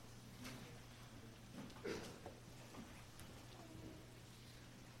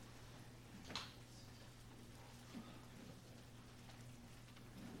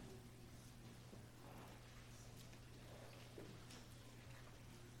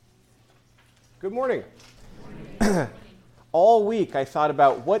Good morning. All week I thought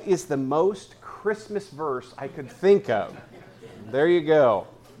about what is the most Christmas verse I could think of. There you go.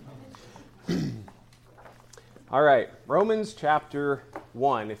 All right, Romans chapter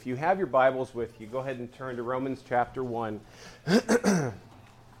 1. If you have your Bibles with you, go ahead and turn to Romans chapter 1.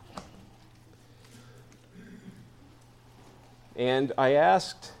 And I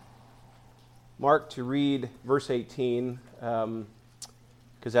asked Mark to read verse 18,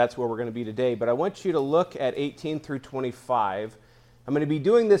 because that's where we're going to be today. But I want you to look at 18 through 25. I'm going to be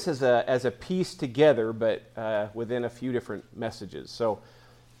doing this as a piece together, but within a few different messages. So,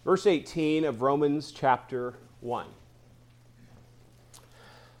 verse 18 of Romans chapter 1.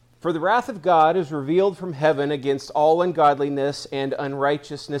 For the wrath of God is revealed from heaven against all ungodliness and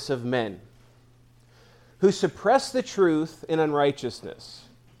unrighteousness of men, who suppress the truth in unrighteousness,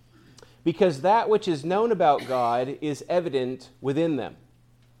 because that which is known about God is evident within them.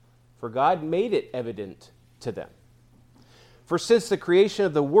 For God made it evident to them. For since the creation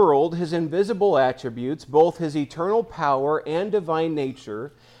of the world, his invisible attributes, both his eternal power and divine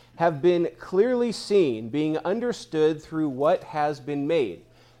nature, have been clearly seen, being understood through what has been made,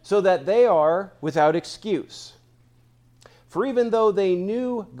 so that they are without excuse. For even though they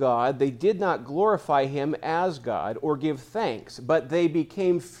knew God, they did not glorify him as God or give thanks, but they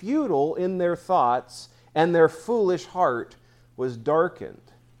became futile in their thoughts, and their foolish heart was darkened.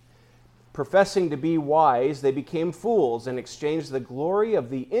 Professing to be wise, they became fools and exchanged the glory of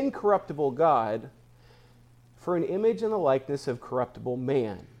the incorruptible God for an image and the likeness of corruptible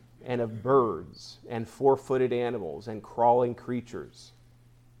man, and of birds, and four-footed animals, and crawling creatures.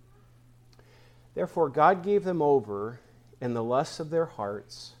 Therefore God gave them over in the lusts of their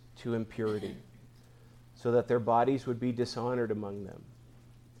hearts to impurity, so that their bodies would be dishonored among them.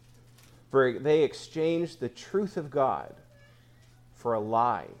 For they exchanged the truth of God for a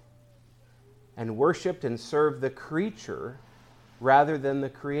lie, and worshipped and served the creature rather than the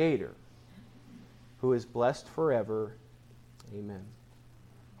Creator, who is blessed forever. Amen.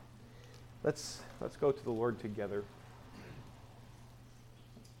 Let's go to the Lord together.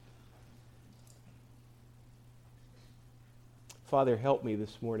 Father, help me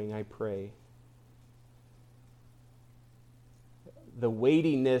this morning, I pray. The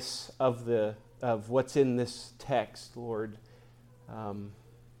weightiness of what's in this text, Lord,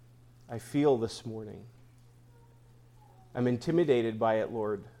 I feel this morning. I'm intimidated by it,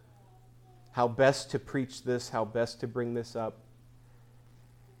 Lord. How best to preach this, how best to bring this up.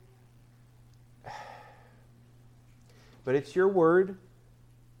 But it's your word.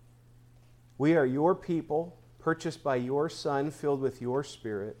 We are your people, purchased by your Son, filled with your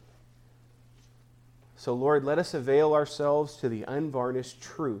Spirit. So, Lord, let us avail ourselves to the unvarnished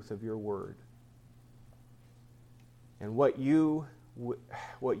truth of your word. And what you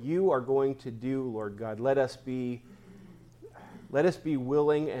are going to do, Lord God, let us be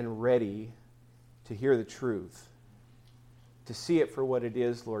willing and ready to hear the truth, to see it for what it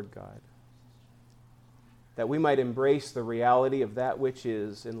is, Lord God, that we might embrace the reality of that which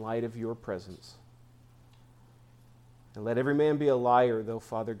is in light of your presence. And let every man be a liar, though,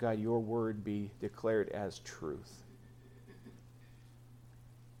 Father God, your word be declared as truth.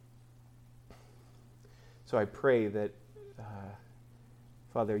 So I pray that,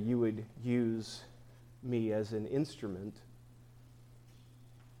 Father, you would use me as an instrument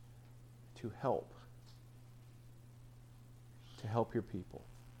to help your people.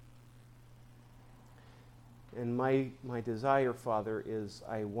 And my desire, Father, is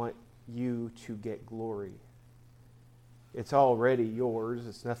I want you to get glory. It's already yours.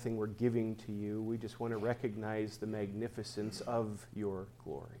 It's nothing we're giving to you. We just want to recognize the magnificence of your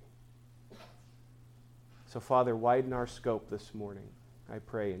glory. So, Father, widen our scope this morning. I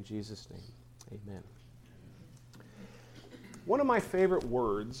pray in Jesus' name. Amen. One of my favorite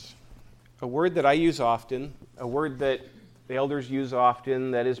words, a word that I use often, a word that the elders use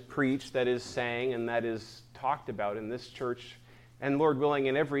often, that is preached, that is sang, and that is talked about in this church, and Lord willing,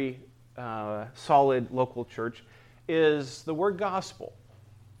 in every solid local church, is the word gospel.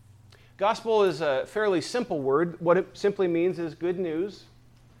 Gospel is a fairly simple word. What it simply means is good news.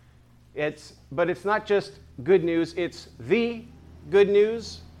 But it's not just good news, it's the good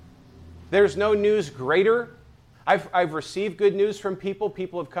news. There's no news greater. I've received good news from people.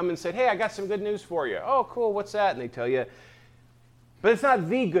 People have come and said, hey, I got some good news for you. Oh, cool, what's that? And they tell you. But it's not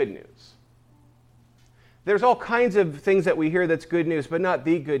the good news. There's all kinds of things that we hear that's good news, but not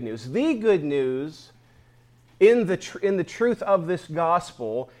the good news. The good news in the truth of this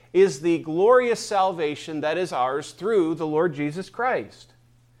gospel is the glorious salvation that is ours through the Lord Jesus Christ.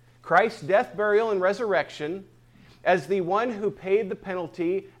 Christ's death, burial, and resurrection as the one who paid the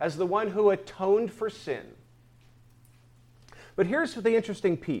penalty, as the one who atoned for sin. But here's the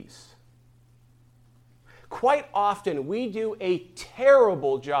interesting piece. Quite often we do a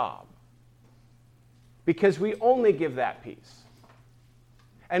terrible job because we only give that piece.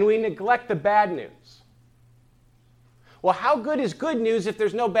 And we neglect the bad news. Well, how good is good news if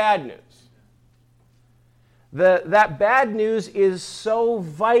there's no bad news? That bad news is so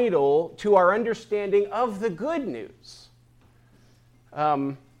vital to our understanding of the good news.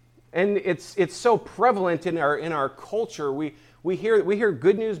 And it's so prevalent in our culture. We hear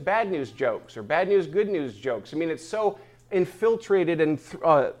good news, bad news jokes, or bad news, good news jokes. I mean, it's so infiltrated and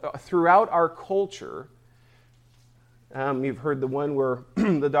throughout our culture. You've heard the one where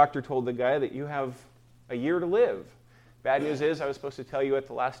the doctor told the guy that you have a year to live. Bad news is I was supposed to tell you at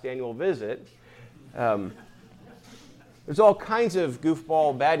the last annual visit. There's all kinds of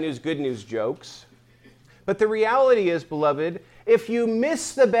goofball, bad news, good news jokes. But the reality is, beloved, if you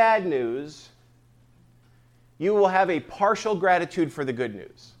miss the bad news, you will have a partial gratitude for the good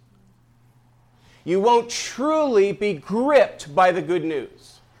news. You won't truly be gripped by the good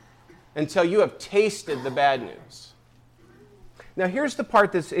news until you have tasted the bad news. Now, here's the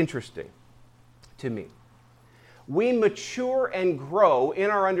part that's interesting to me. We mature and grow in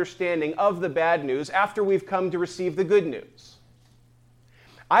our understanding of the bad news after we've come to receive the good news.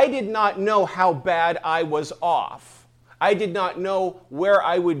 I did not know how bad I was off. I did not know where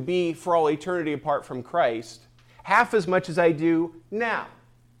I would be for all eternity apart from Christ, half as much as I do now.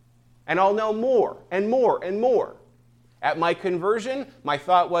 And I'll know more and more and more. At my conversion, my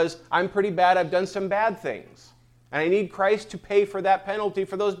thought was, I'm pretty bad, I've done some bad things. And I need Christ to pay for that penalty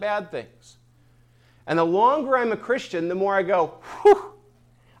for those bad things. And the longer I'm a Christian, the more I go, whew,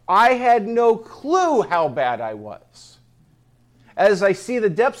 I had no clue how bad I was. As I see the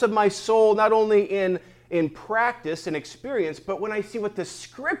depths of my soul, not only in practice and experience, but when I see what the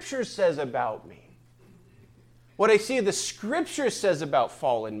Scripture says about me. What I see the Scripture says about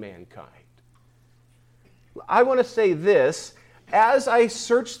fallen mankind. I want to say this, as I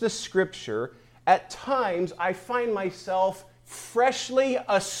search the Scripture, at times I find myself freshly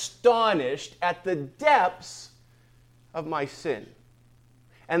astonished at the depths of my sin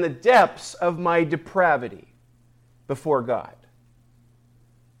and the depths of my depravity before God.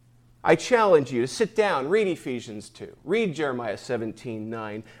 I challenge you to sit down, read Ephesians 2, read Jeremiah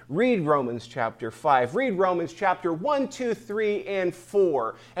 17:9, read Romans chapter 5, read Romans chapter 1, 2, 3, and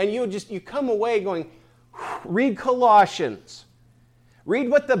 4, and you come away going, read Colossians.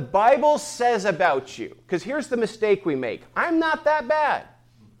 Read what the Bible says about you. Because here's the mistake we make. I'm not that bad.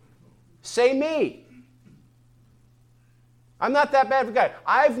 Say me. I'm not that bad for God.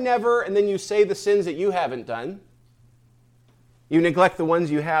 I've never, and then you say the sins that you haven't done. You neglect the ones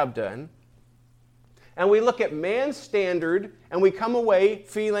you have done. And we look at man's standard, and we come away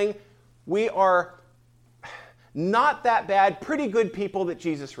feeling we are not that bad, pretty good people that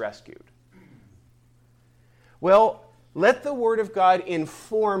Jesus rescued. Well, let the Word of God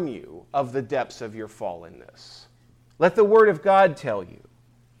inform you of the depths of your fallenness. Let the Word of God tell you.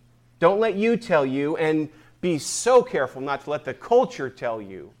 Don't let you tell you, and be so careful not to let the culture tell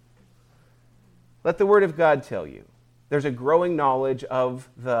you. Let the Word of God tell you. There's a growing knowledge of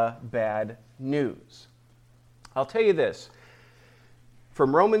the bad news. I'll tell you this.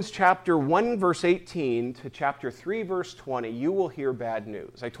 From Romans chapter 1, verse 18 to chapter 3, verse 20, you will hear bad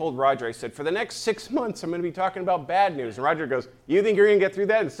news. I told Roger, I said, for the next 6 months, I'm going to be talking about bad news. And Roger goes, you think you're going to get through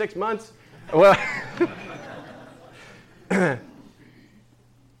that in 6 months? Well,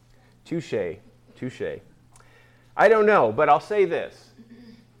 touche. I don't know, but I'll say this.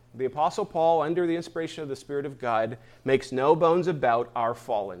 The Apostle Paul, under the inspiration of the Spirit of God, makes no bones about our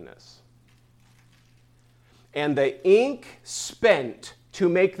fallenness. And the ink spent to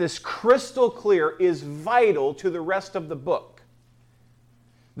make this crystal clear is vital to the rest of the book.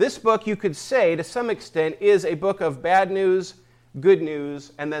 This book, you could say, to some extent, is a book of bad news, good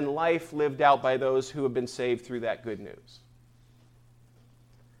news, and then life lived out by those who have been saved through that good news.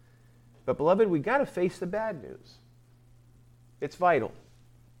 But, beloved, we've got to face the bad news. It's vital.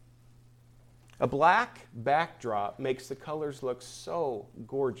 A black backdrop makes the colors look so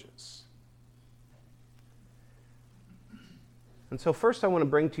gorgeous. And so first I want to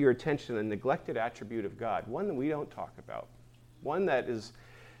bring to your attention a neglected attribute of God, one that we don't talk about, one that is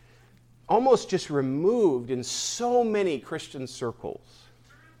almost just removed in so many Christian circles.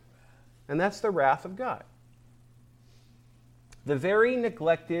 And that's the wrath of God. A very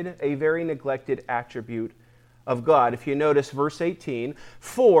neglected attribute of God. If you notice verse 18,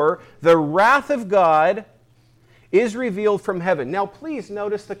 for the wrath of God is revealed from heaven. Now, please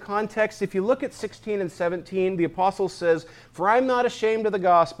notice the context. If you look at 16 and 17, the apostle says, "For I am not ashamed of the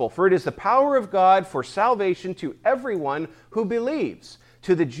gospel, for it is the power of God for salvation to everyone who believes,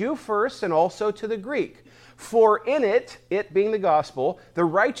 to the Jew first and also to the Greek. For in it being the gospel, the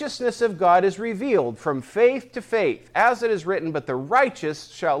righteousness of God is revealed from faith to faith, as it is written, but the righteous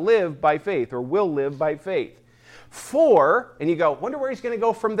shall live by faith," or will live by faith. "For," and you go, wonder where he's going to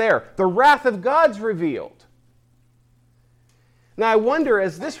go from there, "the wrath of God's revealed." Now, I wonder,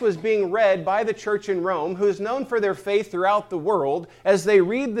 as this was being read by the church in Rome, who is known for their faith throughout the world, as they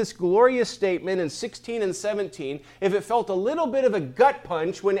read this glorious statement in 16 and 17, if it felt a little bit of a gut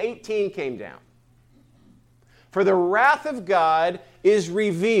punch when 18 came down. "For the wrath of God is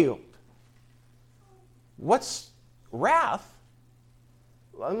revealed." What's wrath?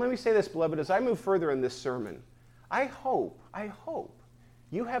 Well, let me say this, beloved, as I move further in this sermon, I hope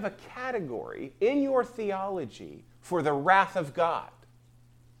you have a category in your theology for the wrath of God.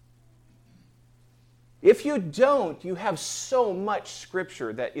 If you don't, you have so much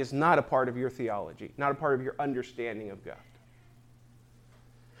Scripture that is not a part of your theology, not a part of your understanding of God.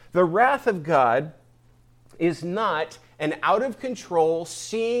 The wrath of God is not an out-of-control,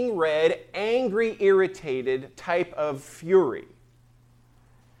 seeing red, angry, irritated type of fury.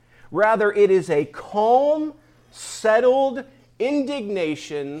 Rather, it is a calm, settled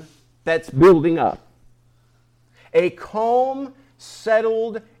indignation that's building up. A calm,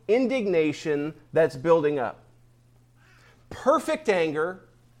 settled indignation that's building up. Perfect anger,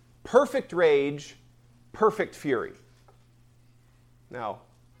 perfect rage, perfect fury. Now,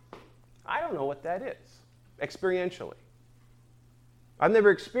 I don't know what that is, experientially. I've never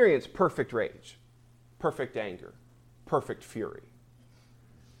experienced perfect rage, perfect anger, perfect fury.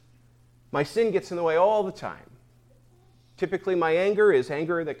 My sin gets in the way all the time. Typically, my anger is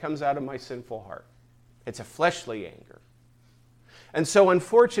anger that comes out of my sinful heart. It's a fleshly anger. And so,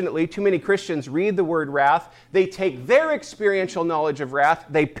 unfortunately, too many Christians read the word wrath. They take their experiential knowledge of wrath,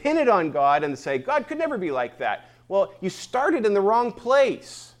 they pin it on God and say, God could never be like that. Well, you started in the wrong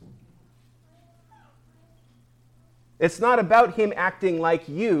place. It's not about Him acting like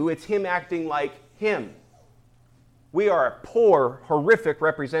you, it's Him acting like Him. We are a poor, horrific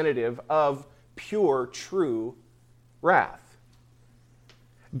representative of pure, true wrath.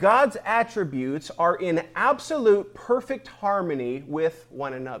 God's attributes are in absolute perfect harmony with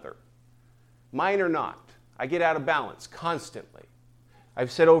one another. Mine are not. I get out of balance constantly. I've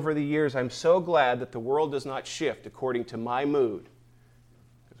said over the years, I'm so glad that the world does not shift according to my mood.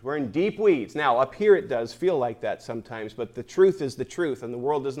 Because we're in deep weeds. Now, up here it does feel like that sometimes, but the truth is the truth, and the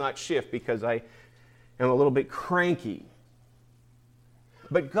world does not shift because I am a little bit cranky.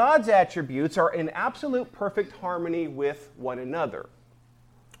 But God's attributes are in absolute perfect harmony with one another.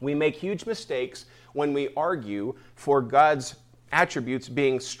 We make huge mistakes when we argue for God's attributes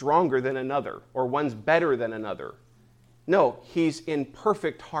being stronger than another or one's better than another. No, He's in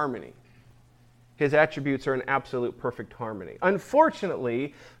perfect harmony. His attributes are in absolute perfect harmony.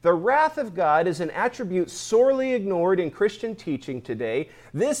 Unfortunately, the wrath of God is an attribute sorely ignored in Christian teaching today.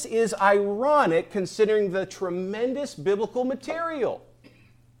 This is ironic considering the tremendous biblical material.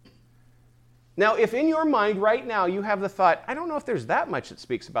 Now, if in your mind right now you have the thought, I don't know if there's that much that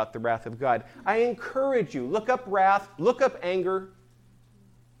speaks about the wrath of God, I encourage you, look up wrath, look up anger,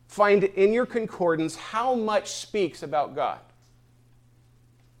 find in your concordance how much speaks about God.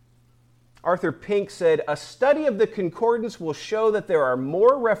 Arthur Pink said, a study of the concordance will show that there are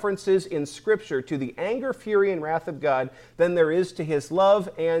more references in Scripture to the anger, fury, and wrath of God than there is to His love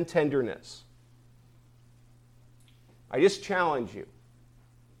and tenderness. I just challenge you.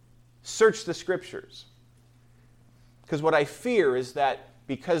 Search the Scriptures. Because what I fear is that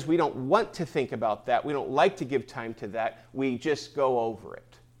because we don't want to think about that, we don't like to give time to that, we just go over it.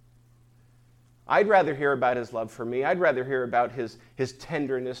 I'd rather hear about His love for me. I'd rather hear about His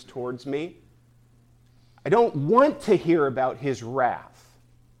tenderness towards me. I don't want to hear about His wrath.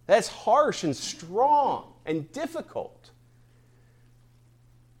 That's harsh and strong and difficult.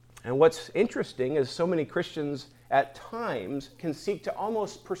 And what's interesting is so many Christians at times can seek to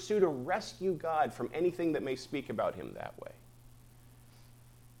almost pursue to rescue God from anything that may speak about Him that way.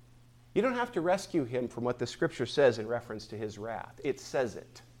 You don't have to rescue Him from what the Scripture says in reference to His wrath. It says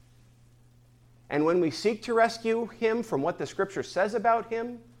it. And when we seek to rescue Him from what the Scripture says about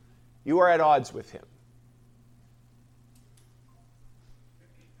Him, you are at odds with Him.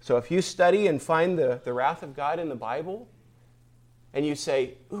 So if you study and find the wrath of God in the Bible, and you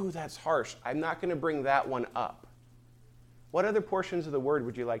say, ooh, that's harsh, I'm not going to bring that one up. What other portions of the Word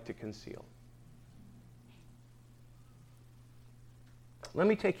would you like to conceal? Let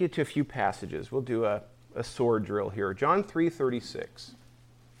me take you to a few passages. We'll do a a sword drill here. John 3:36.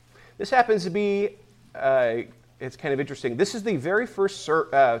 This happens to be, it's kind of interesting. This is the very first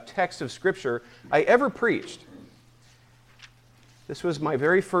text of Scripture I ever preached. This was my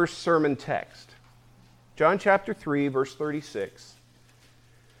very first sermon text. John chapter 3, verse 36.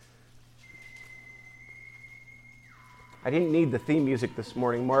 I didn't need the theme music this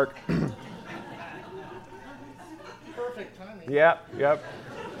morning, Mark. Perfect timing. Yep.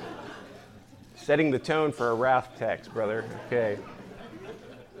 Setting the tone for a wrath text, brother. Okay.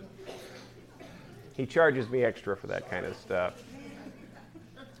 He charges me extra for that kind of stuff.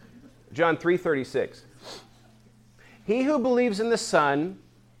 John 3:36. He who believes in the Son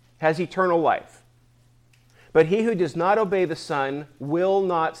has eternal life, but he who does not obey the Son will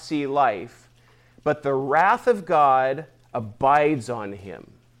not see life, but the wrath of God abides on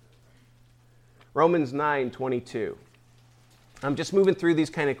him. Romans 9:22. I'm just moving through these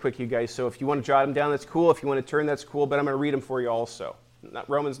kind of quick, you guys, so if you want to jot them down, that's cool. If you want to turn, that's cool, but I'm going to read them for you also.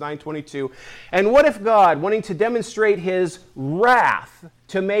 Romans 9:22. And what if God, wanting to demonstrate his wrath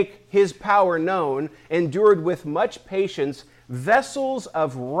to make his power known, endured with much patience vessels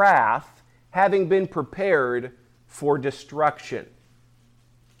of wrath, having been prepared for destruction?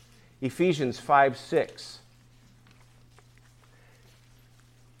 Ephesians 5:6.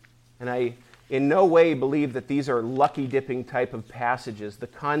 And I in no way believe that these are lucky dipping type of passages. The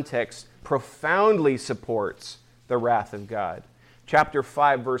context profoundly supports the wrath of God. Chapter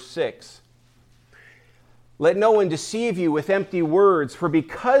 5, verse 6. Let no one deceive you with empty words, for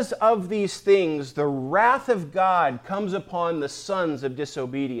because of these things the wrath of God comes upon the sons of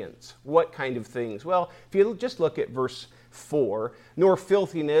disobedience. What kind of things? Well, if you just look at verse 4, nor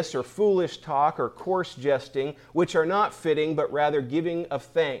filthiness or foolish talk or coarse jesting, which are not fitting, but rather giving of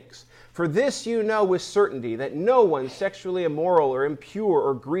thanks. For this you know with certainty, that no one sexually immoral or impure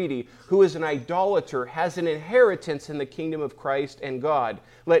or greedy, who is an idolater, has an inheritance in the kingdom of Christ and God.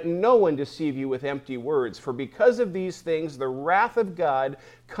 Let no one deceive you with empty words, for because of these things the wrath of God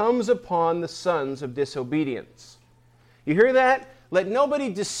comes upon the sons of disobedience. You hear that? Let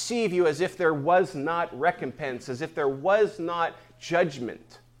nobody deceive you as if there was not recompense, as if there was not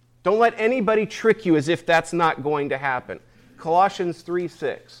judgment. Don't let anybody trick you as if that's not going to happen. Colossians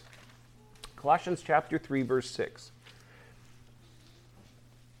 3:6. Colossians chapter 3, verse 6.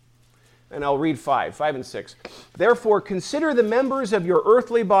 And I'll read 5 and 6. Therefore, consider the members of your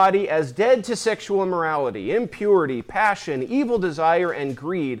earthly body as dead to sexual immorality, impurity, passion, evil desire, and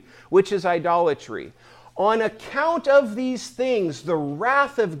greed, which is idolatry. On account of these things, the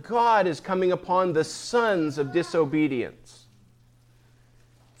wrath of God is coming upon the sons of disobedience.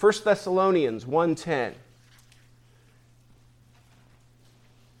 1 Thessalonians 1:10.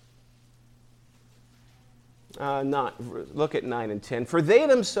 Look at 9 and 10. For they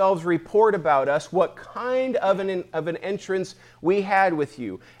themselves report about us what kind of an entrance we had with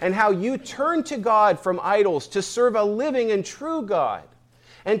you, and how you turned to God from idols to serve a living and true God,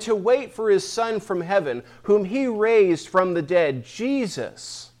 and to wait for his Son from heaven, whom he raised from the dead,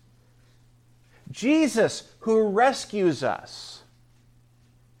 Jesus. Jesus, who rescues us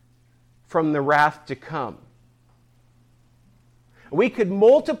from the wrath to come. We could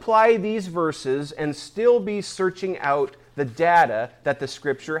multiply these verses and still be searching out the data that the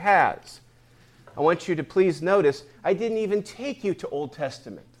Scripture has. I want you to please notice, I didn't even take you to Old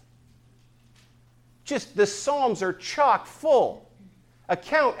Testament. Just the Psalms are chock full,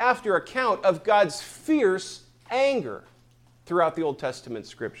 account after account of God's fierce anger throughout the Old Testament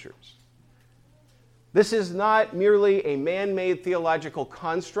Scriptures. This is not merely a man-made theological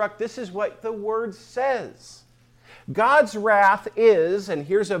construct. This is what the Word says. God's wrath is, and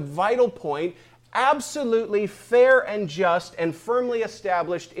here's a vital point, absolutely fair and just and firmly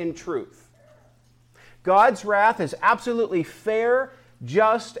established in truth. God's wrath is absolutely fair,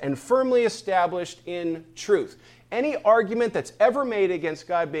 just, and firmly established in truth. Any argument that's ever made against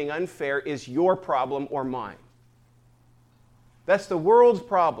God being unfair is your problem or mine. That's the world's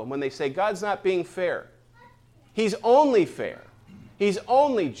problem when they say God's not being fair. He's only fair. He's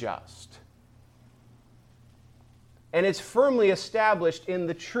only just. And it's firmly established in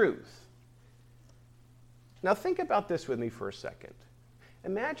the truth. Now think about this with me for a second.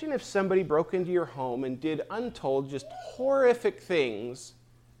 Imagine if somebody broke into your home and did untold, just horrific things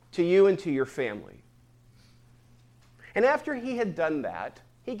to you and to your family. And after he had done that,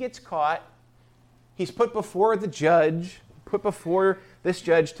 he gets caught. He's put before the judge, put before this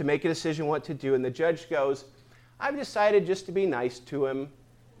judge to make a decision what to do. And the judge goes, I've decided just to be nice to him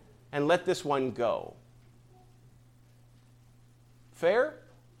and let this one go. Fair?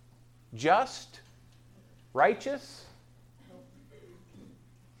 Just? Righteous?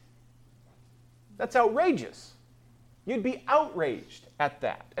 That's outrageous. You'd be outraged at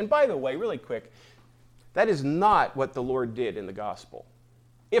that. And by the way, really quick, that is not what the Lord did in the gospel.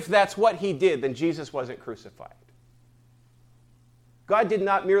 If that's what he did, then Jesus wasn't crucified. God did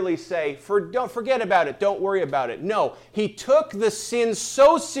not merely say, don't forget about it, don't worry about it. No, he took the sin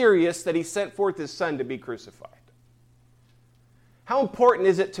so serious that he sent forth his son to be crucified. How important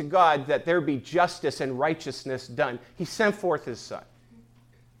is it to God that there be justice and righteousness done? He sent forth his son.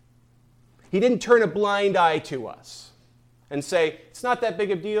 He didn't turn a blind eye to us and say, it's not that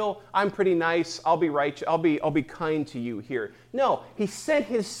big a deal, I'm pretty nice, I'll be righteous, I'll be kind to you here. No, he sent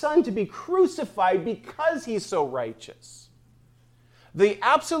his son to be crucified because he's so righteous. The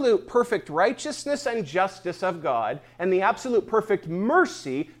absolute perfect righteousness and justice of God and the absolute perfect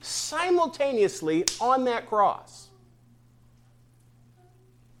mercy simultaneously on that cross.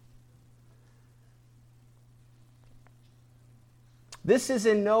 This is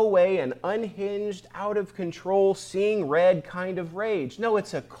in no way an unhinged, out of control, seeing red kind of rage. No,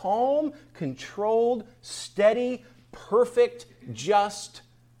 it's a calm, controlled, steady, perfect, just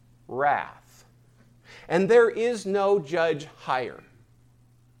wrath. And there is no judge higher.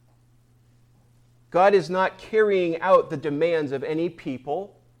 God is not carrying out the demands of any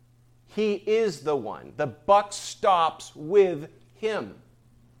people. He is the one. The buck stops with him.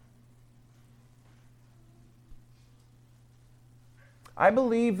 I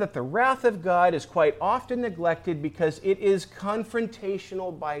believe that the wrath of God is quite often neglected because it is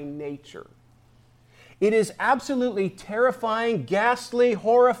confrontational by nature. It is absolutely terrifying, ghastly,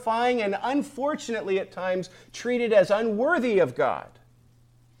 horrifying, and unfortunately at times treated as unworthy of God.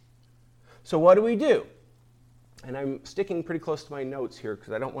 So what do? And I'm sticking pretty close to my notes here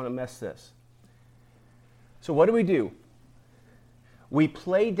because I don't want to mess this. So what do? We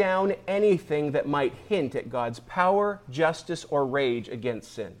play down anything that might hint at God's power, justice, or rage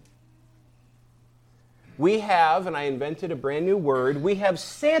against sin. We have, and I invented a brand new word, we have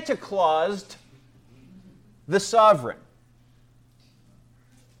Santa Claused the sovereign.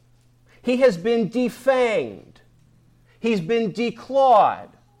 He has been defanged. He's been declawed.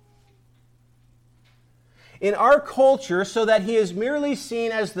 In our culture, so that he is merely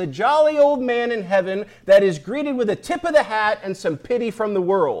seen as the jolly old man in heaven that is greeted with a tip of the hat and some pity from the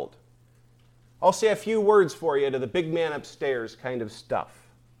world. I'll say a few words for you to the big man upstairs kind of stuff.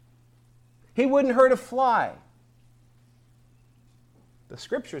 He wouldn't hurt a fly. The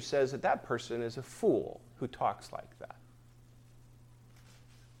scripture says that that person is a fool who talks like that.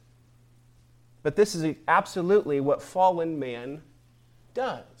 But this is absolutely what fallen man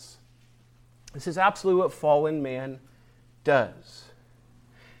does. This is absolutely what fallen man does.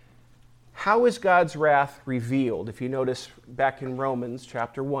 How is God's wrath revealed? If you notice back in Romans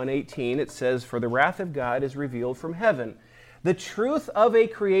chapter 1:18, it says, "For the wrath of God is revealed from heaven." The truth of a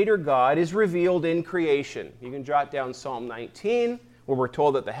creator God is revealed in creation. You can jot down Psalm 19, where we're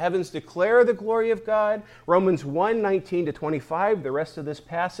told that the heavens declare the glory of God. Romans 1:19-25, the rest of this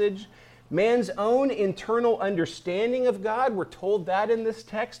passage. Man's own internal understanding of God, we're told that in this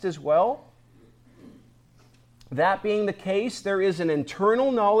text as well. That being the case, there is an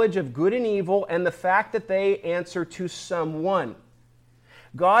internal knowledge of good and evil and the fact that they answer to someone.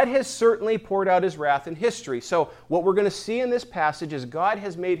 God has certainly poured out his wrath in history. So what we're going to see in this passage is God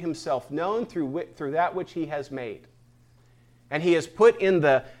has made himself known through that which he has made. And he has put in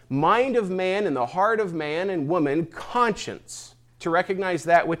the mind of man, in the heart of man and woman, conscience to recognize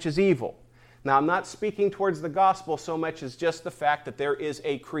that which is evil. Now, I'm not speaking towards the gospel so much as just the fact that there is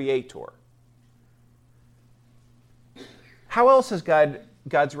a creator. How else has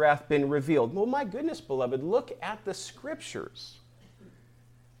God's wrath been revealed? Well, my goodness, beloved, look at the scriptures.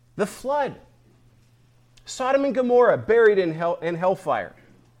 The flood. Sodom and Gomorrah buried in hellfire.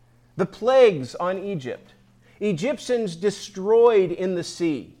 The plagues on Egypt. Egyptians destroyed in the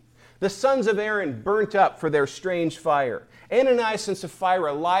sea. The sons of Aaron burnt up for their strange fire. Ananias and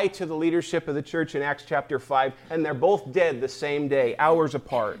Sapphira lie to the leadership of the church in Acts chapter 5, and they're both dead the same day, hours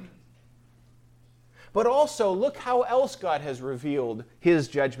apart. But also, look how else God has revealed his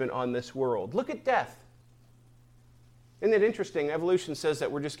judgment on this world. Look at death. Isn't it interesting? Evolution says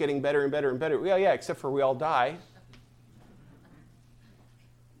that we're just getting better and better and better. Yeah, except for we all die.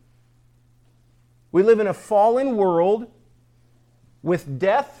 We live in a fallen world with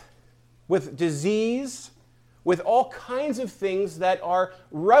death, with disease, with all kinds of things that are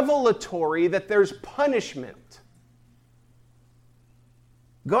revelatory that there's punishment.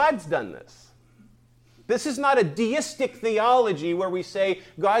 God's done this. This is not a deistic theology where we say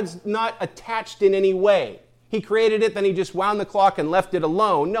God's not attached in any way. He created it, then he just wound the clock and left it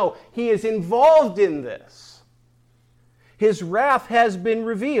alone. No, he is involved in this. His wrath has been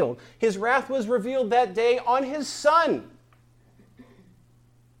revealed. His wrath was revealed that day on His Son.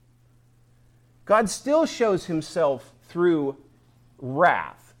 God still shows Himself through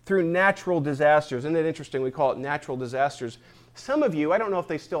wrath, through natural disasters. Isn't it interesting? We call it natural disasters. Some of you, I don't know if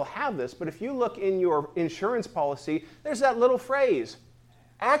they still have this, but if you look in your insurance policy, there's that little phrase,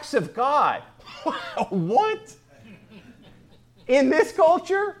 acts of God. What? In this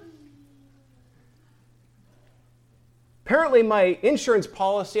culture? Apparently my insurance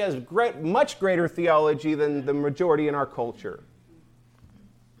policy has much greater theology than the majority in our culture.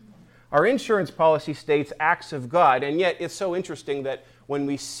 Our insurance policy states acts of God, and yet it's so interesting that when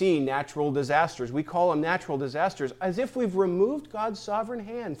we see natural disasters, we call them natural disasters as if we've removed God's sovereign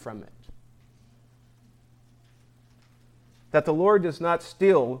hand from it. That the Lord does not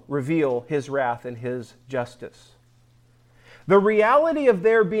still reveal His wrath and His justice. The reality of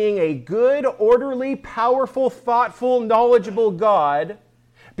there being a good, orderly, powerful, thoughtful, knowledgeable God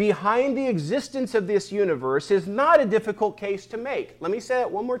behind the existence of this universe is not a difficult case to make. Let me say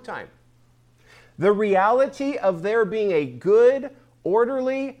that one more time. The reality of there being a good,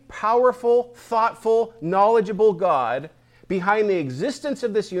 orderly, powerful, thoughtful, knowledgeable God behind the existence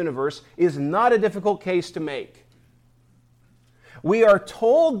of this universe is not a difficult case to make. We are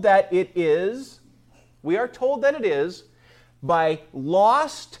told that it is by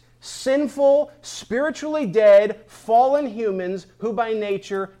lost, sinful, spiritually dead, fallen humans who by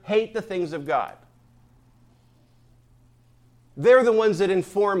nature hate the things of God. They're the ones that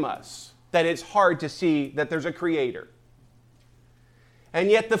inform us that it's hard to see that there's a creator. And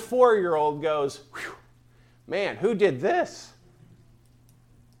yet the 4-year-old goes, man, who did this?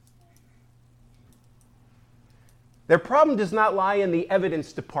 Their problem does not lie in the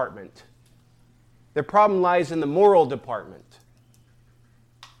evidence department. Their problem lies in the moral department.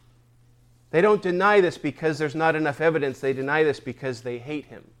 They don't deny this because there's not enough evidence. They deny this because they hate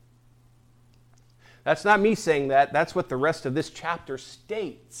Him. That's not me saying that. That's what the rest of this chapter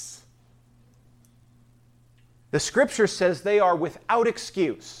states. The Scripture says they are without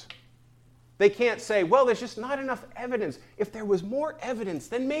excuse. They can't say, well, there's just not enough evidence. If there was more evidence,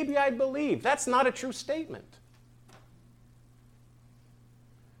 then maybe I'd believe. That's not a true statement.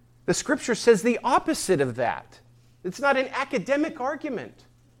 The Scripture says the opposite of that. It's not an academic argument.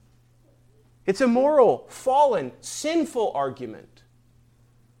 It's a moral, fallen, sinful argument.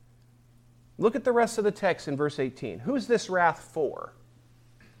 Look at the rest of the text in verse 18. Who's this wrath for?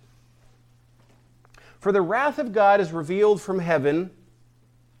 For the wrath of God is revealed from heaven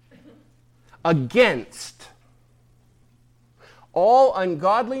against all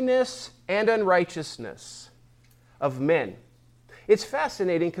ungodliness and unrighteousness of men. It's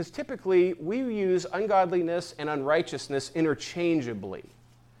fascinating because typically we use ungodliness and unrighteousness interchangeably.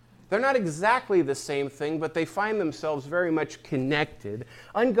 They're not exactly the same thing, but they find themselves very much connected.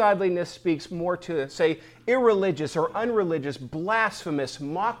 Ungodliness speaks more to, say, irreligious or unreligious, blasphemous,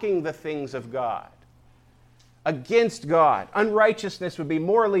 mocking the things of God. Against God. Unrighteousness would be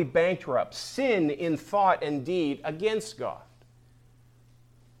morally bankrupt, sin in thought and deed against God.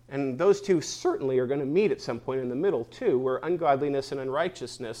 And those two certainly are going to meet at some point in the middle too, where ungodliness and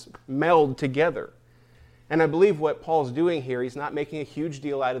unrighteousness meld together. And I believe what Paul's doing here, he's not making a huge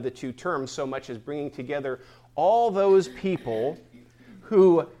deal out of the two terms so much as bringing together all those people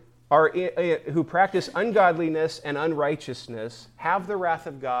who practice ungodliness and unrighteousness, have the wrath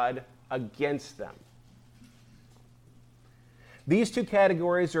of God against them. These two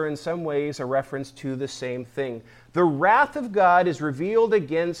categories are in some ways a reference to the same thing. The wrath of God is revealed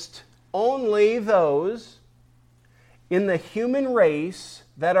against only those in the human race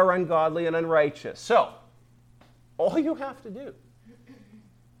that are ungodly and unrighteous. So, all you have to do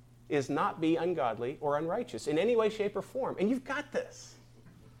is not be ungodly or unrighteous in any way, shape, or form. And you've got this.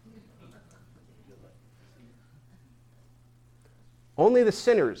 Only the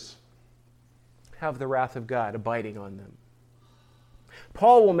sinners have the wrath of God abiding on them.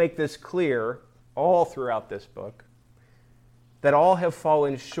 Paul will make this clear all throughout this book, that all have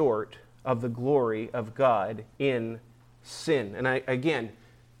fallen short of the glory of God in sin. And again,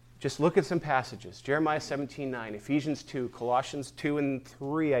 just look at some passages. Jeremiah 17:9, Ephesians 2, Colossians 2 and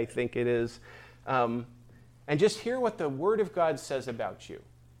 3, I think it is. And just hear what the Word of God says about you,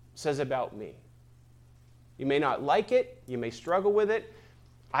 says about me. You may not like it. You may struggle with it.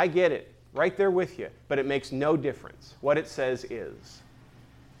 I get it. Right there with you. But it makes no difference. What it says is.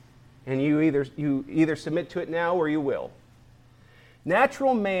 And you either submit to it now or you will.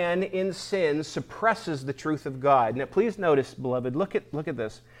 Natural man in sin suppresses the truth of God. Now please notice, beloved, look at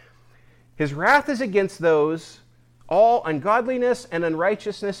this. His wrath is against those, all ungodliness and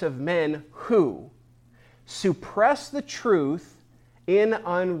unrighteousness of men who, suppress the truth in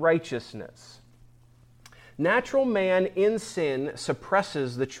unrighteousness. Natural man in sin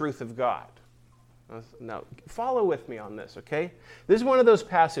suppresses the truth of God. Now, follow with me on this, okay? This is one of those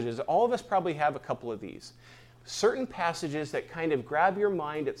passages. All of us probably have a couple of these. Certain passages that kind of grab your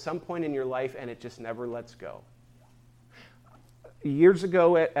mind at some point in your life and it just never lets go. Years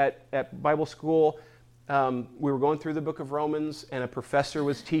ago at Bible school, we were going through the book of Romans and a professor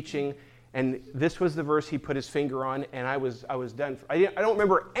was teaching, and this was the verse he put his finger on, and I was done. I don't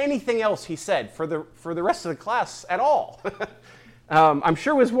remember anything else he said for the rest of the class at all. I'm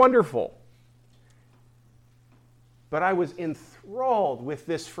sure it was wonderful. But I was enthralled with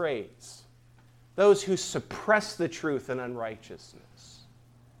this phrase, those who suppress the truth in unrighteousness.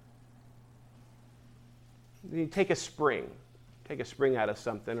 You take a spring out of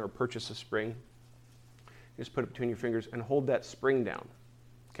something or purchase a spring. You just put it between your fingers and hold that spring down,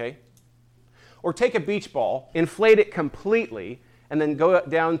 okay? Or take a beach ball, inflate it completely, and then go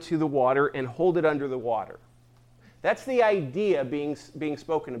down to the water and hold it under the water. That's the idea being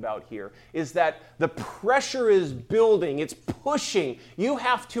spoken about here, is that the pressure is building, it's pushing. You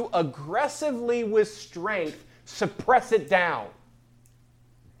have to aggressively, with strength, suppress it down.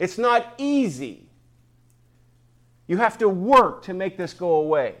 It's not easy. You have to work to make this go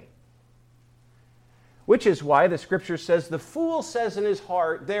away. Which is why the scripture says, the fool says in his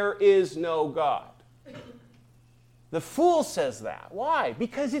heart, there is no God. The fool says that. Why?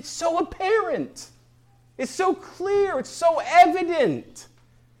 Because it's so apparent. It's so clear. It's so evident.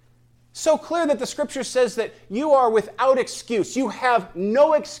 So clear that the scripture says that you are without excuse. You have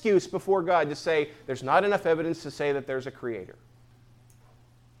no excuse before God to say there's not enough evidence to say that there's a creator.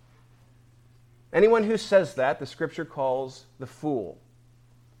 Anyone who says that, the scripture calls the fool.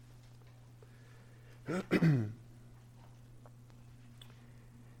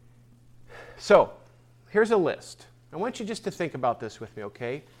 So, here's a list. I want you just to think about this with me,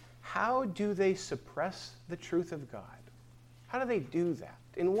 okay? How do they suppress the truth of God? How do they do that?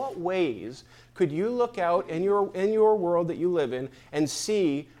 In what ways could you look out in your world that you live in and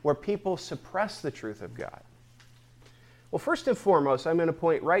see where people suppress the truth of God? Well, first and foremost, I'm going to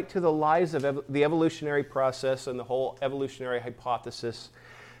point right to the lies of the evolutionary process and the whole evolutionary hypothesis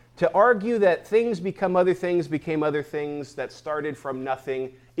to argue that things become other things, became other things, that started from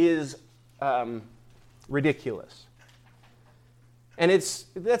nothing is ridiculous. And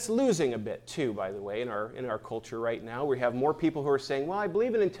that's losing a bit too, by the way, in our culture right now. We have more people who are saying, well, I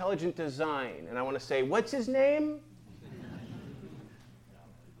believe in intelligent design. And I want to say, what's his name?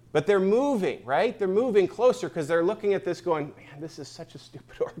 But they're moving, right? They're moving closer because they're looking at this going, man, this is such a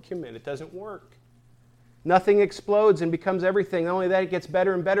stupid argument. It doesn't work. Nothing explodes and becomes everything. Not only that, it gets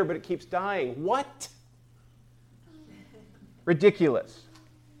better and better, but it keeps dying. What? Ridiculous.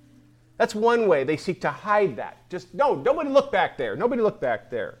 That's one way they seek to hide that. Just, no, nobody look back there. Nobody look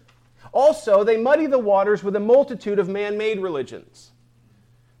back there. Also, they muddy the waters with a multitude of man-made religions.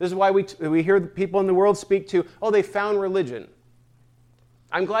 This is why we hear the people in the world speak to, oh, they found religion.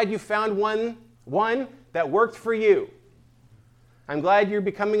 I'm glad you found one that worked for you. I'm glad you're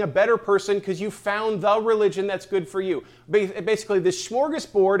becoming a better person because you found the religion that's good for you. Basically, this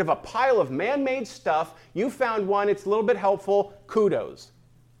smorgasbord of a pile of man-made stuff, you found one, it's a little bit helpful, kudos.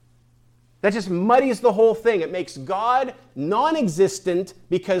 That just muddies the whole thing. It makes God non-existent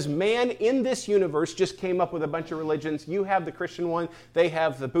because man in this universe just came up with a bunch of religions. You have the Christian one, they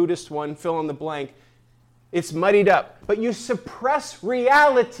have the Buddhist one, fill in the blank. It's muddied up. But you suppress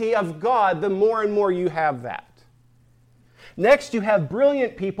reality of God the more and more you have that. Next, you have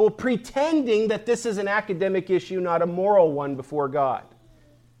brilliant people pretending that this is an academic issue, not a moral one before God.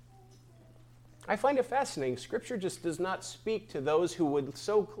 I find it fascinating. Scripture just does not speak to those who would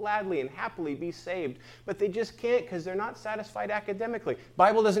so gladly and happily be saved, but they just can't because they're not satisfied academically. The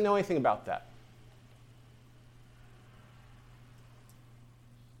Bible doesn't know anything about that.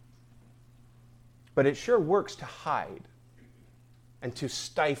 But it sure works to hide and to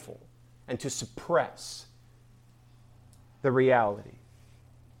stifle and to suppress the reality.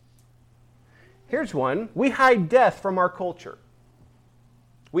 Here's one. We hide death from our culture.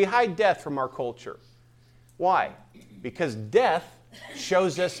 We hide death from our culture. Why? Because death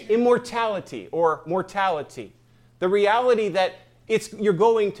shows us immortality or mortality. The reality that you're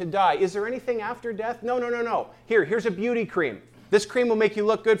going to die. Is there anything after death? No. Here's a beauty cream. This cream will make you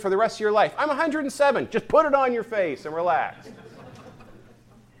look good for the rest of your life. I'm 107. Just put it on your face and relax.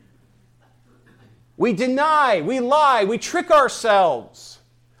 We deny, we lie, we trick ourselves.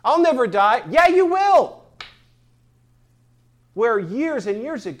 I'll never die. Yeah, you will. Where years and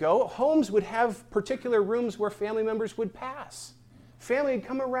years ago, homes would have particular rooms where family members would pass. Family would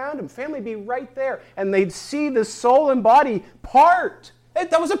come around them. Family would be right there. And they'd see the soul and body part.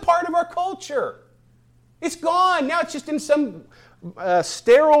 That was a part of our culture. It's gone. Now it's just in some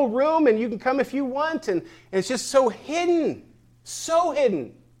sterile room, and you can come if you want. And it's just so hidden. So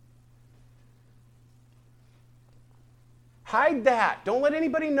hidden. Hide that. Don't let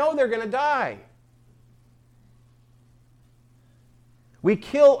anybody know they're going to die. We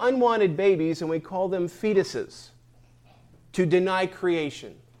kill unwanted babies and we call them fetuses to deny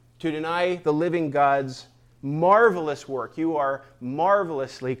creation, to deny the living God's marvelous work. You are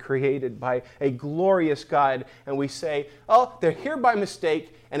marvelously created by a glorious God. And we say, oh, they're here by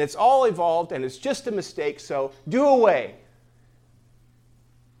mistake and it's all evolved and it's just a mistake, so do away.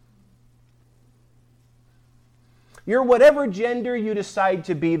 You're whatever gender you decide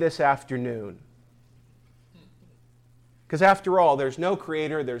to be this afternoon. Because after all, there's no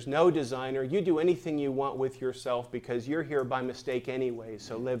creator, there's no designer. You do anything you want with yourself because you're here by mistake anyway,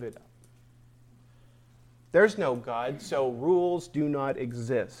 so live it up. There's no God, so rules do not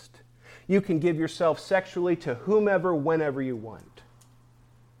exist. You can give yourself sexually to whomever, whenever you want.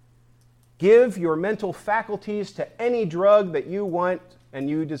 Give your mental faculties to any drug that you want and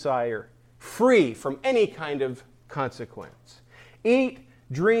you desire, free from any kind of consequence. Eat,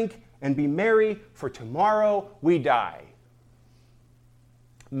 drink, and be merry, for tomorrow we die.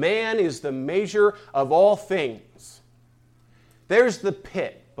 Man is the measure of all things. There's the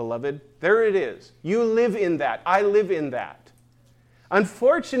pit, beloved. There it is. You live in that. I live in that.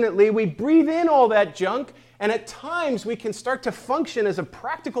 Unfortunately, we breathe in all that junk, and at times we can start to function as a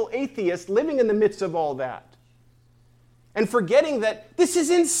practical atheist living in the midst of all that. And forgetting that this is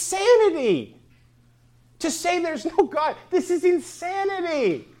insanity. To say there's no God, this is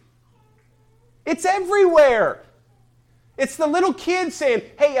insanity. It's everywhere. It's the little kid saying,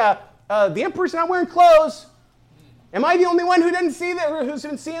 hey, the emperor's not wearing clothes. Am I the only one who didn't see that, or who's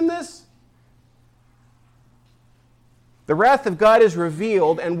been seeing this? The wrath of God is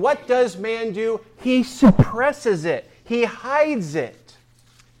revealed, and what does man do? He suppresses it. He hides it.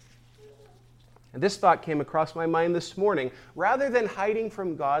 And this thought came across my mind this morning. Rather than hiding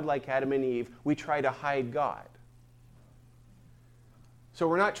from God like Adam and Eve, we try to hide God. So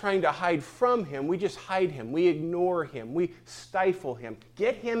we're not trying to hide from Him, we just hide Him. We ignore Him. We stifle Him.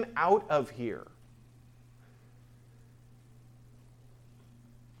 Get Him out of here.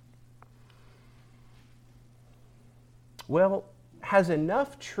 Well, has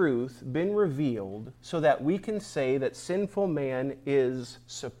enough truth been revealed so that we can say that sinful man is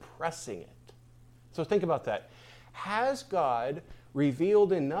suppressing it? So think about that. Has God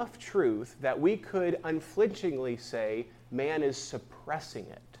revealed enough truth that we could unflinchingly say man is suppressing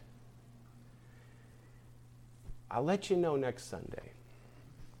it? I'll let you know next Sunday.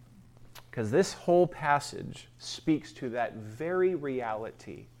 Because this whole passage speaks to that very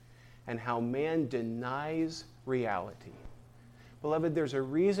reality and how man denies reality. Beloved, there's a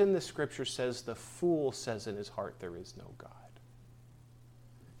reason the Scripture says the fool says in his heart there is no God.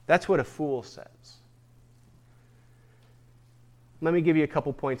 That's what a fool says. Let me give you a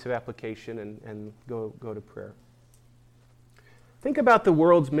couple points of application and go to prayer. Think about the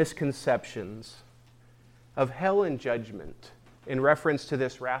world's misconceptions of hell and judgment in reference to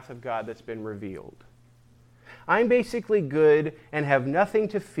this wrath of God that's been revealed. I'm basically good and have nothing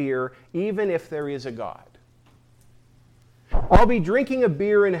to fear even if there is a God. I'll be drinking a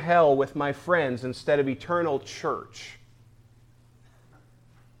beer in hell with my friends instead of eternal church.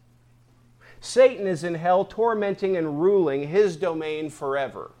 Satan is in hell tormenting and ruling his domain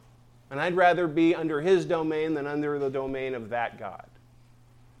forever. And I'd rather be under his domain than under the domain of that God.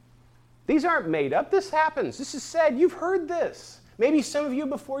 These aren't made up. This happens. This is said. You've heard this. Maybe some of you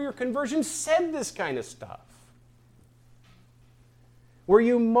before your conversion said this kind of stuff. Where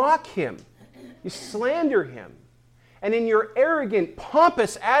you mock him, you slander him, and in your arrogant,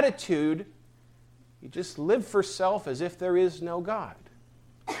 pompous attitude, you just live for self as if there is no God.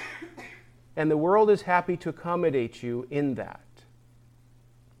 And the world is happy to accommodate you in that.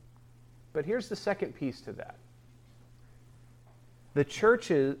 But here's the second piece to that. The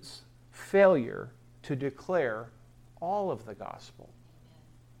church's failure to declare all of the gospel.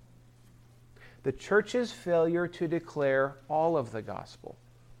 The church's failure to declare all of the gospel.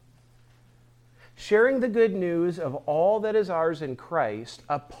 Sharing the good news of all that is ours in Christ,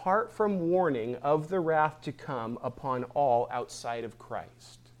 apart from warning of the wrath to come upon all outside of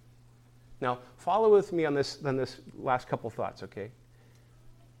Christ. Now, follow with me on this last couple thoughts, okay?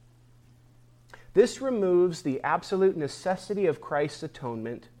 This removes the absolute necessity of Christ's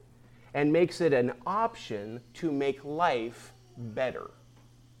atonement and makes it an option to make life better.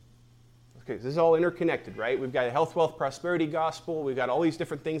 Okay, this is all interconnected, right? We've got a health, wealth, prosperity gospel. We've got all these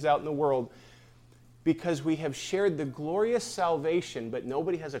different things out in the world because we have shared the glorious salvation, but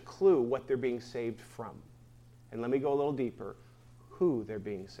nobody has a clue what they're being saved from. And let me go a little deeper, who they're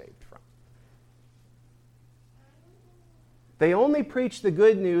being saved from. They only preach the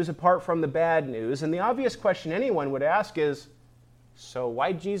good news apart from the bad news, and the obvious question anyone would ask is, so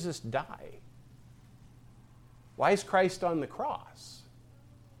why did Jesus die? Why is Christ on the cross?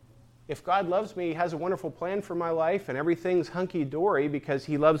 If God loves me, He has a wonderful plan for my life, and everything's hunky-dory because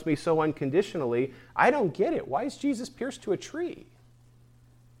He loves me so unconditionally, I don't get it. Why is Jesus pierced to a tree?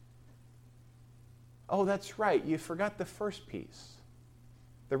 Oh, that's right. You forgot the first piece.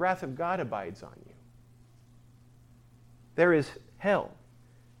 The wrath of God abides on you. There is hell.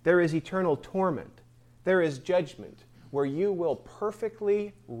 There is eternal torment. There is judgment where you will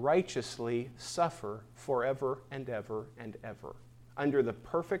perfectly, righteously suffer forever and ever and ever under the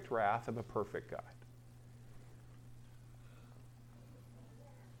perfect wrath of a perfect God.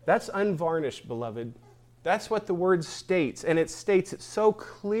 That's unvarnished, beloved. That's what the Word states, and it states it so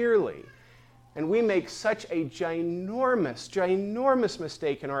clearly. And we make such a ginormous, ginormous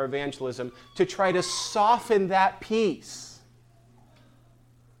mistake in our evangelism to try to soften that piece.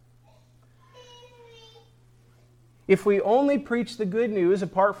 If we only preach the good news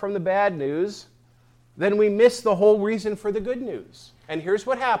apart from the bad news, then we miss the whole reason for the good news. And here's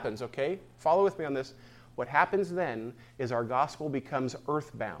what happens, okay? Follow with me on this. What happens then is our gospel becomes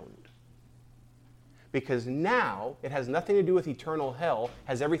earthbound. Because now it has nothing to do with eternal hell,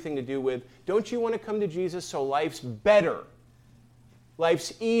 has everything to do with, don't you want to come to Jesus so life's better?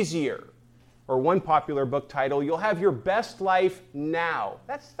 Life's easier. Or one popular book title, you'll have your best life now.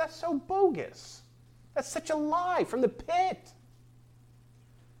 That's so bogus. That's such a lie from the pit.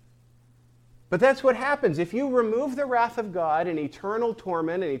 But that's what happens. If you remove the wrath of God and eternal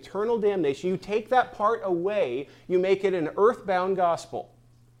torment and eternal damnation, you take that part away, you make it an earthbound gospel.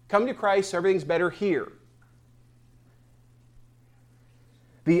 Come to Christ, so everything's better here.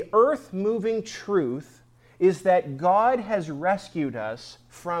 The earth-moving truth is that God has rescued us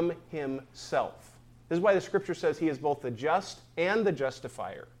from Himself. This is why the Scripture says He is both the just and the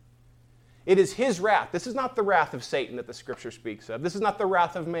justifier. It is His wrath. This is not the wrath of Satan that the Scripture speaks of. This is not the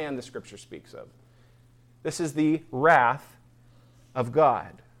wrath of man the Scripture speaks of. This is the wrath of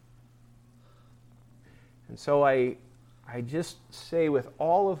God. And so I just say with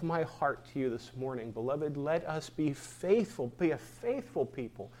all of my heart to you this morning, beloved, let us be a faithful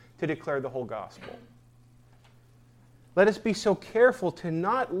people to declare the whole gospel. Let us be so careful to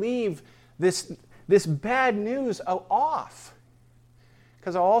not leave this bad news off.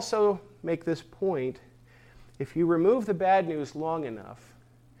 Because I'll also make this point, if you remove the bad news long enough,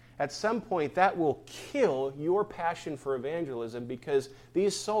 at some point that will kill your passion for evangelism because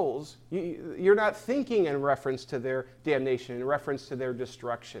these souls, you're not thinking in reference to their damnation, in reference to their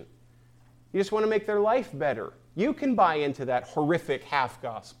destruction. You just want to make their life better. You can buy into that horrific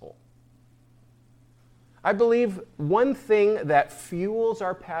half-gospel. I believe one thing that fuels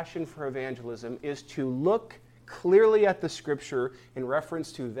our passion for evangelism is to look clearly at the Scripture in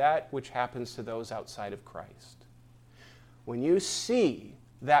reference to that which happens to those outside of Christ. When you see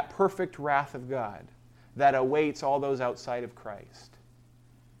that perfect wrath of God that awaits all those outside of Christ,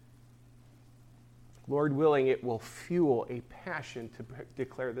 Lord willing, it will fuel a passion to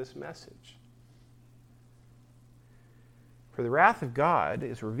declare this message. For the wrath of God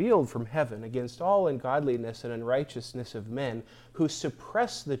is revealed from heaven against all ungodliness and unrighteousness of men who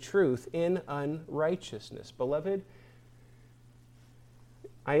suppress the truth in unrighteousness. Beloved,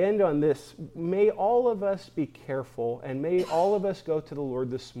 I end on this. May all of us be careful, and may all of us go to the Lord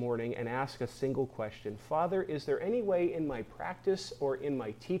this morning and ask a single question. Father, is there any way in my practice or in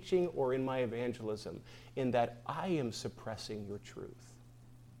my teaching or in my evangelism in that I am suppressing your truth?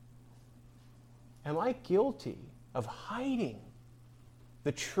 Am I guilty of hiding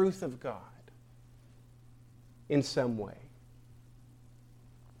the truth of God in some way?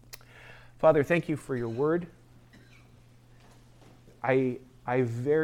 Father, thank you for your word. I very